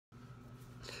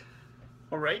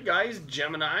Alright guys,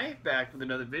 Gemini back with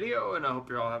another video, and I hope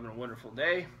you're all having a wonderful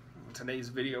day. In today's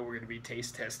video we're going to be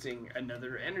taste testing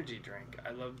another energy drink.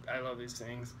 I love these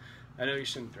things. I know you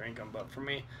shouldn't drink them, but for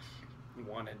me,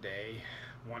 one a day,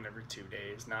 one every 2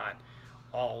 days, not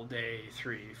all day,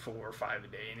 3, 4, 5 a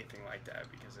day, anything like that,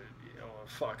 because it'll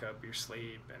fuck up your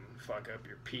sleep and fuck up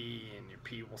your pee, and your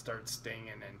pee will start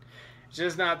stinging, and it's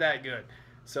just not that good.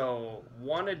 So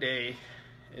one a day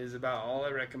is about all I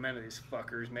recommend to these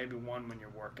fuckers. Maybe one when you're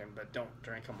working, but don't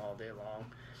drink them all day long.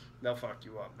 They'll fuck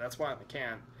you up. That's why on the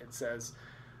can it says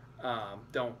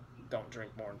don't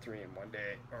drink more than 3 in one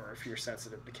day, or if you're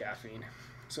sensitive to caffeine.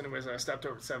 So anyways, I stepped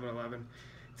over to 7-Eleven.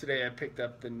 Today I picked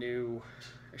up the new,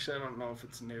 actually I don't know if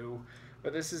it's new,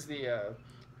 but this is the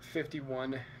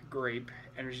 51 Grape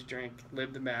energy drink,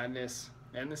 Live the Madness,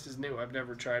 and this is new. I've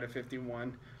never tried a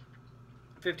 51.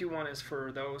 51 is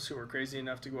for those who are crazy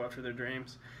enough to go after their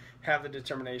dreams, have the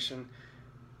determination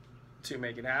to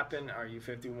make it happen. Are you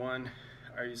 51?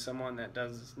 Are you someone that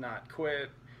does not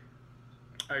quit?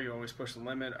 Are you always push the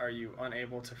limit? Are you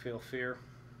unable to feel fear?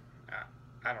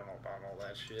 I don't know about all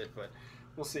that shit, but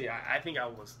we'll see. I think I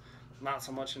was not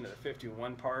so much into the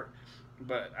 51 part,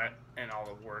 but and all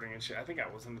the wording and shit. I think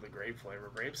I was into the grape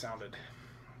flavor. Grape sounded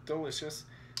delicious.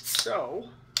 So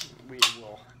we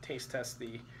will taste test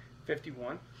the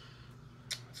 51.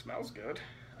 It smells good.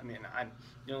 I mean,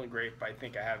 the only grape I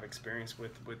think I have experience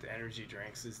with energy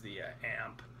drinks is the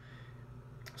Amp.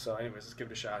 So anyways, let's give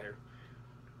it a shot here.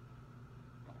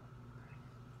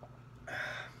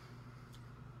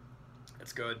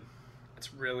 It's good.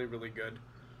 It's really, really good.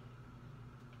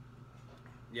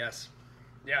 Yes.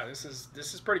 Yeah, this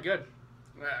is pretty good.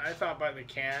 I thought by the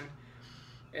can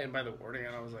and by the wording,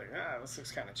 and I was like, this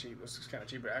looks kind of cheap. This looks kind of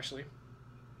cheap, but actually,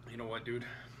 you know what, dude?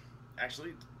 Actually,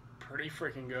 it's pretty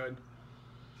freaking good.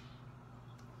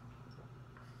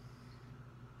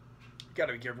 You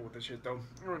gotta be careful with this shit, though.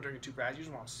 You don't want to drink it too fast. You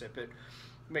just want to sip it.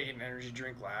 Make an energy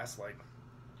drink last like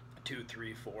 2,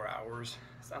 3, 4 hours.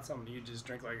 It's not something you just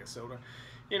drink like a soda.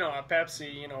 You know, a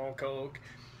Pepsi, you know, Coke,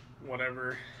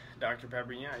 whatever, Dr.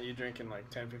 Pepper. Yeah, you drink in like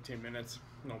 10, 15 minutes,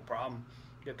 no problem.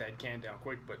 Get that can down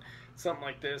quick. But something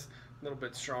like this, a little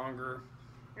bit stronger.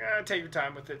 Yeah, take your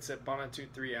time with it. Sip on it 2,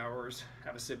 3 hours.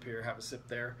 Have a sip here, have a sip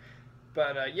there.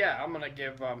 But yeah, I'm gonna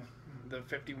give the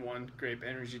 51 Grape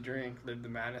energy drink, Live the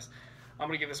Madness, I'm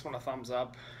gonna give this one a thumbs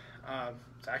up.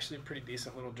 It's actually a pretty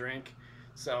decent little drink.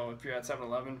 So if you're at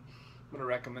 7-Eleven, I'm gonna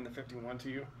recommend the 51 to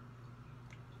you.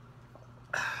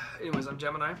 Anyways, I'm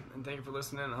Gemini, and thank you for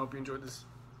listening. I hope you enjoyed this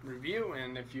review.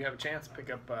 And if you have a chance, pick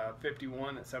up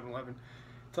 51 at 7-Eleven.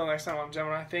 Until next time, I'm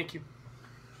Gemini. Thank you.